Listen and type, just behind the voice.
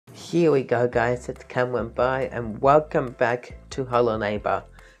Here we go, guys, it's Camron and welcome back to Hello Neighbor.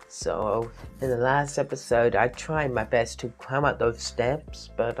 So in the last episode I tried my best to climb up those steps,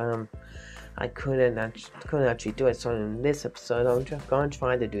 but I couldn't actually do it. So in this episode I'm just going to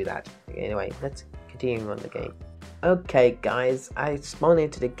try to do that. Anyway, let's continue on the game. Okay guys, I spawned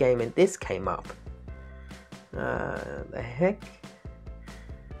into the game and this came up. The heck?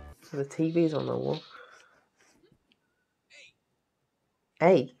 So the TV's on the wall.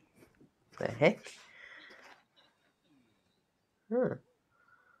 Hey, the heck? That's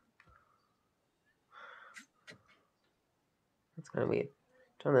kind of weird.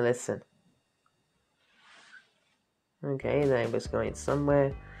 Trying to listen. Okay, the neighbor's going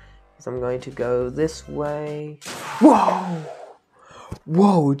somewhere. So I'm going to go this way. Whoa!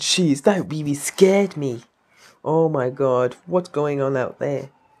 Whoa, jeez, that really scared me. Oh my god, what's going on out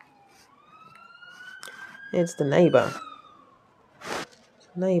there? It's the neighbor.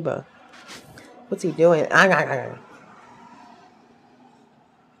 Neighbor. What's he doing?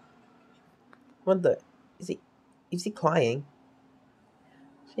 What the? Is he crying?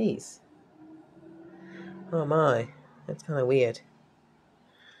 Jeez. Oh my, that's kind of weird.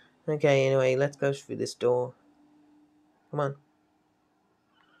 Okay, anyway, let's go through this door. Come on.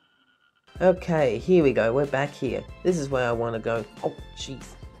 Okay, here we go. We're back here. This is where I want to go. Oh,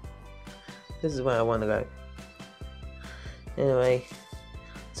 jeez. This is where I want to go. Anyway,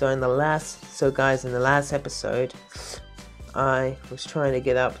 so in the last episode, I was trying to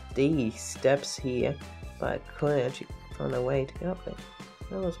get up these steps here, but I couldn't actually find a way to get up there.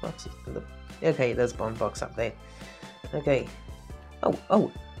 Oh, those boxes. Okay, there's one box up there. Okay.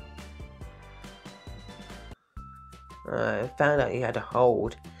 Oh. I found out you had to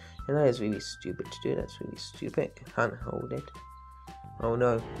hold. And that is really stupid to do. That's really stupid. You can't hold it. Oh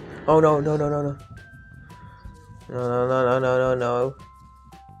no. Oh no. No.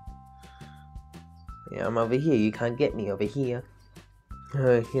 Yeah, I'm over here. You can't get me over here.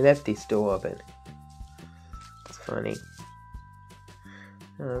 He left this door open. It's funny.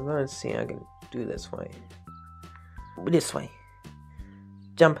 I'm going to see how I can do this way. This way.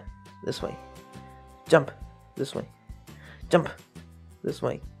 Jump. This way. Jump. This way. Jump. This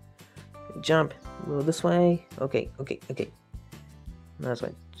way. Jump. Move this way. Okay. Now's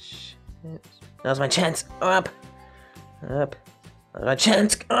my chance. Up. My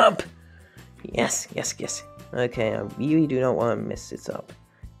chance. Up. Yes. Okay, I really do not want to mess this up.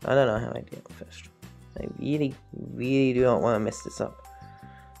 I don't know how I do it first. I really do not want to mess this up.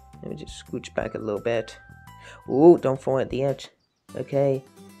 Let me just scooch back a little bit. Ooh, don't fall at the edge. Okay.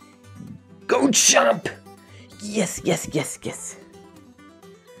 Go jump! Yes.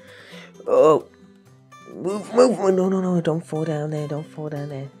 Oh. Move. No. Don't fall down there.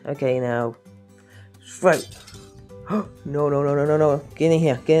 Okay, now. Throw. No. Get in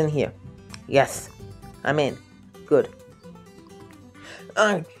here. Yes. I'm in. Good.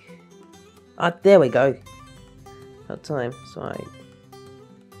 There we go. About time. Sorry.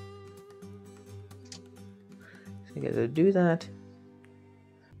 So you gotta do that.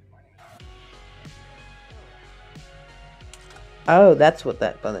 Oh, that's what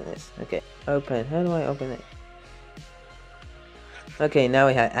that button is. Okay. Open. How do I open it? Okay, now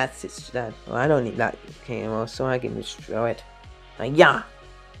we have access to that. Well, I don't need that anymore, so I can just throw it. Yeah.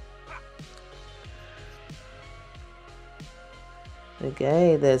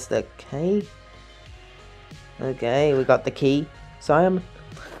 Okay, there's the key. Okay, we got the key. Oh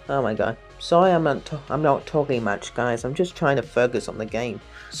my god. Sorry, I'm not talking much, guys. I'm just trying to focus on the game.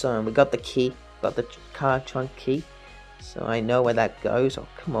 So we got the key. Got the car trunk key. So I know where that goes. Oh,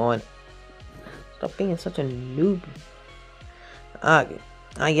 come on. Stop being such a noob. Yeah.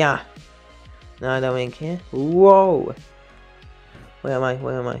 No, I don't even care. Whoa. Where am I?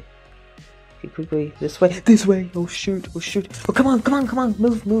 Okay, quickly. This way. Oh, shoot. Oh, come on.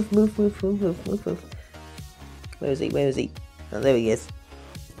 Move. Where is he? Oh, there he is.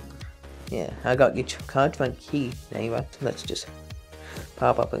 Yeah, I got your car trunk key, neighbor. So let's just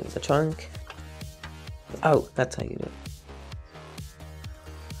pop up in the trunk. Oh, that's how you do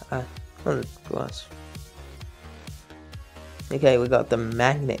it. On the glass. Okay, we got the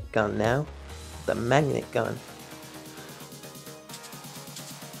magnet gun now. The magnet gun.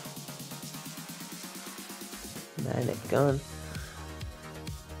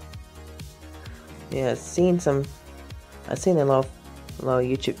 Yeah, I've seen a lot of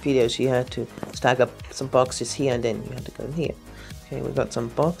YouTube videos. You had to stack up some boxes here and then you had to go in here. Okay, we got some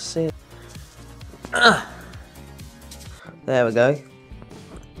boxes. There we go.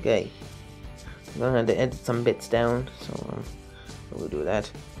 Okay, I'm gonna have to edit some bits down, so we'll do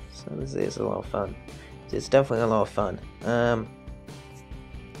that. So this is a lot of fun. It's definitely a lot of fun.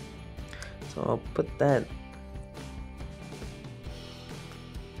 So I'll put that.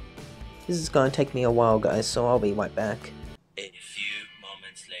 This is gonna take me a while, guys, so I'll be right back. A few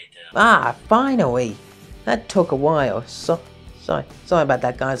moments later. Ah, finally! That took a while. Sorry about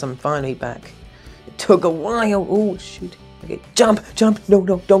that, guys. I'm finally back. It took a while. Oh shoot! Okay, jump! No,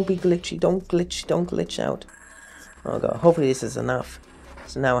 don't be glitchy. Don't glitch out. Oh god. Hopefully this is enough.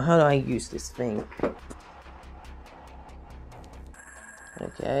 So now, how do I use this thing?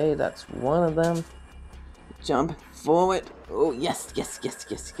 Okay, that's one of them. Jump forward. Oh yes.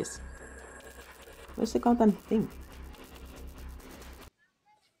 Where's the goddamn thing?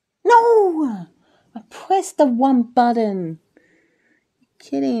 No! I pressed the one button. You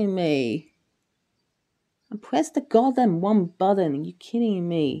kidding me? I pressed the goddamn one button. Are you kidding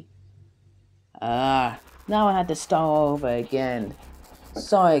me? Now I had to start over again.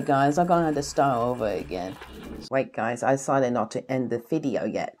 Sorry guys, I'm gonna have to start over again. Wait guys, I decided not to end the video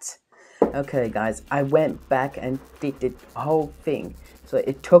yet. Okay guys, I went back and did the whole thing. So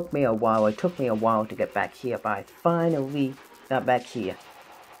it took me a while. It took me a while to get back here, but I finally got back here.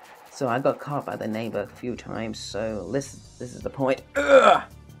 So I got caught by the neighbor a few times, so this is the point. Ugh!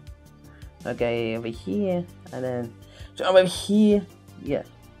 Okay, over here, and then jump over here. Yeah.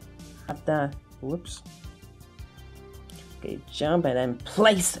 After, whoops. Okay, jump and then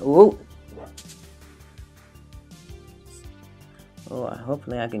place. Oh,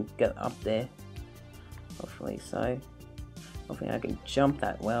 hopefully I can get up there. Hopefully so. Hopefully I can jump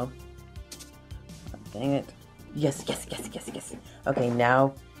that well. Oh, dang it. Yes. Okay,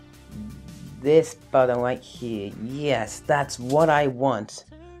 now this button right here. Yes, that's what I want.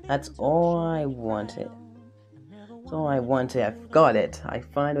 That's all I wanted. That's all I wanted. I've got it. I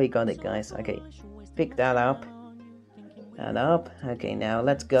finally got it, guys. Okay, pick that up. Okay, now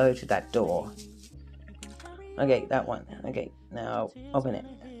let's go to that door. Okay, that one. Okay, now open it.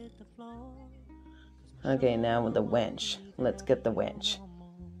 Okay, now with the winch. Let's get the winch.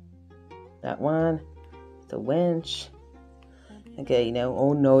 That one. The winch. Okay, now,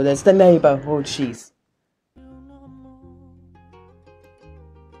 oh no, that's the neighbor. Oh jeez.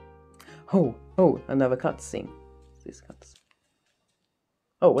 Oh, another cutscene. This cutscene.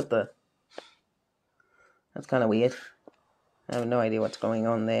 Oh, what the? That's kind of weird. I have no idea what's going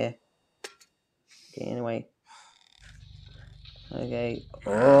on there. Okay, anyway. Okay.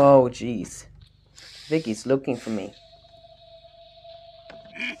 Oh, jeez. Vicky's looking for me.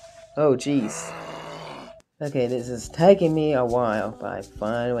 Oh, jeez. Okay, this is taking me a while, but I'm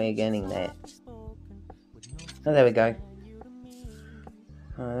finally getting there. Oh, there we go.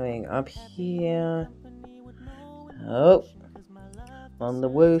 Going up here. Oh. On the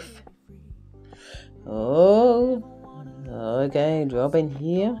roof. Oh. Okay, drop in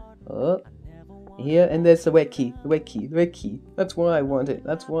here. Oh. Here, and there's the red key. The red key. That's what I wanted.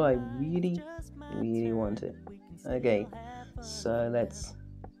 That's what I really wanted. Okay, so let's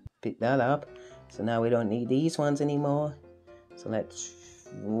pick that up. So now we don't need these ones anymore. So let's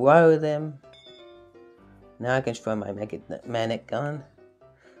throw them. Now I can throw my magnetic gun.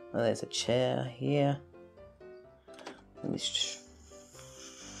 Oh, there's a chair here. Let me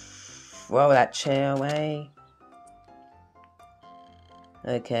throw that chair away.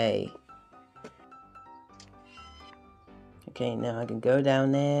 Okay. Okay, now I can go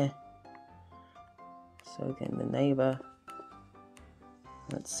down there. So can the neighbor.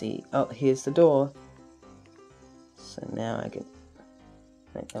 Let's see. Oh, here's the door. So now I can.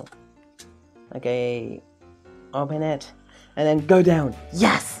 Oh. Okay, open it, and then go down.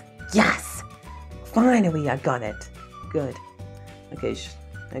 Yes. Finally, I got it. Good. Okay.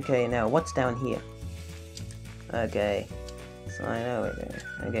 Okay. Now what's down here? Okay. So I know it.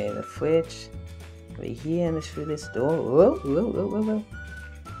 Okay, the fridge. Over here and through this door. Whoa.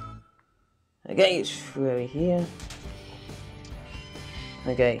 Okay, it's through over here.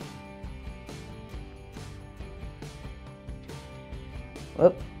 Okay.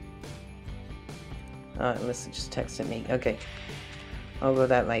 Whoop. Alright, Melissa just texted me. Okay. I'll go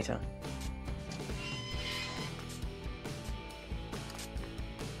that later.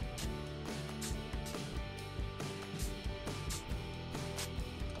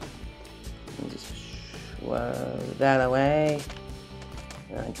 Throw that away.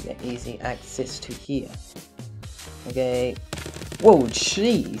 I can get easy access to here. Okay. Whoa,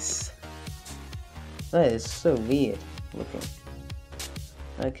 jeez. That is so weird looking.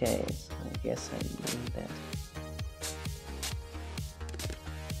 Okay, so I guess I need that.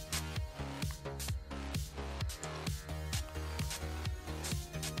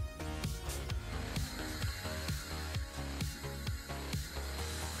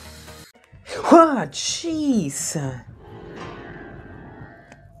 Oh, jeez!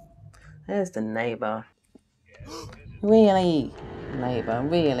 There's the neighbor. Really? Neighbor,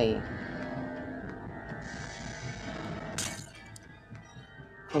 really?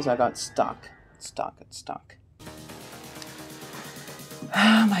 Because I got stuck. Stuck.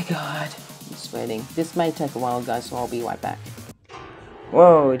 Oh my god. I'm sweating. This may take a while, guys, so I'll be right back.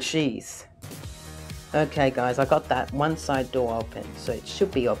 Whoa, jeez. Okay, guys, I got that one side door open, so it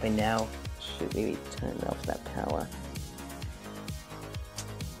should be open now. Should we turn off that power?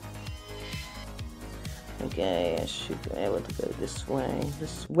 Okay, I should be able to go this way.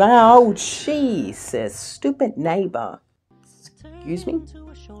 Wow, Jesus! Stupid neighbor. Excuse me?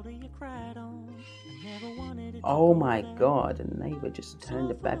 Oh my god, the neighbor just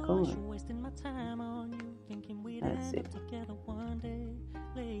turned it back on. That's it.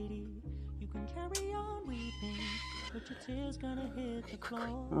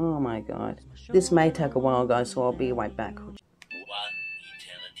 Oh my god. This may take a while, guys, so I'll be right back. 1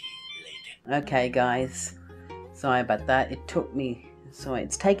 eternity later. Okay, guys. Sorry about that.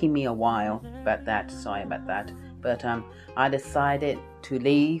 It's taking me a while about that. Sorry about that. But I decided to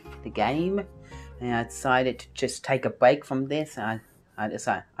leave the game, and I decided to just take a break from this. I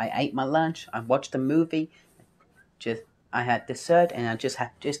ate my lunch. I watched a movie. I had dessert, and I just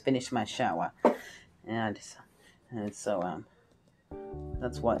finished my shower, and so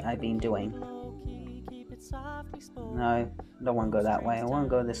that's what I've been doing. No, don't want to go that way. I want to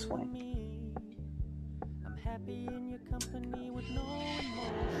go this way.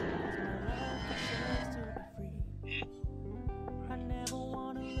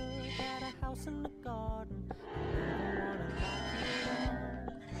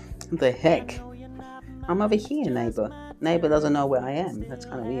 What the heck? I'm over here, neighbor. Neighbor doesn't know where I am. That's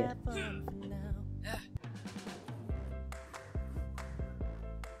kind of weird.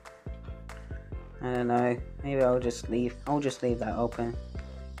 I don't know. Maybe I'll just leave. I'll just leave that open.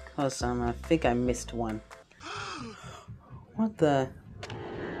 Because I think I missed one. What the?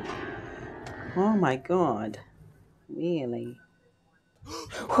 Oh my god. Really?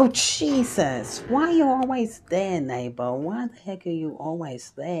 Oh Jesus! Why are you always there, neighbor? Why the heck are you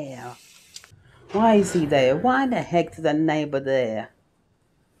always there? Why is he there? Why the heck is the neighbor there?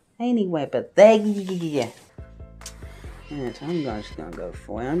 Anywhere but there. Yes, I'm just gonna go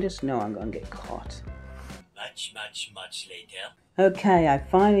for it. I just know I'm gonna get caught. Much later. Okay, I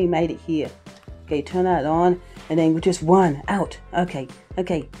finally made it here. Okay, turn that on, and then we just run out. Okay,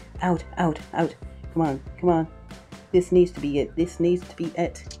 out. Come on. This needs to be it.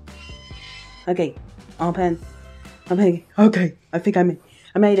 Okay, open. Okay, I think I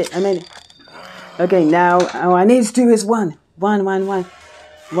made it. Okay, now all I need to do is run. Run. I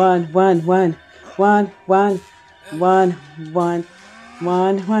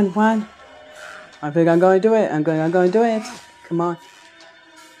think I'm going to do it. I'm going to do it. Come on.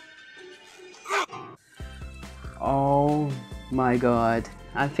 Oh my god.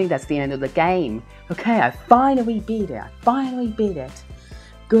 I think that's the end of the game. Okay, I finally beat it.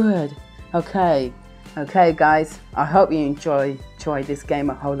 Good. Okay, guys. I hope you enjoyed this game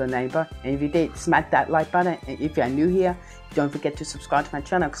of Hello Neighbor. And if you did, smack that like button. And if you're new here, don't forget to subscribe to my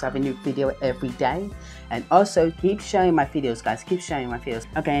channel because I have a new video every day. And also, keep sharing my videos, guys. Keep sharing my videos.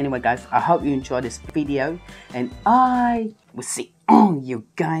 Okay, anyway, guys, I hope you enjoyed this video. And I will see all you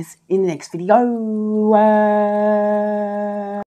guys in the next video.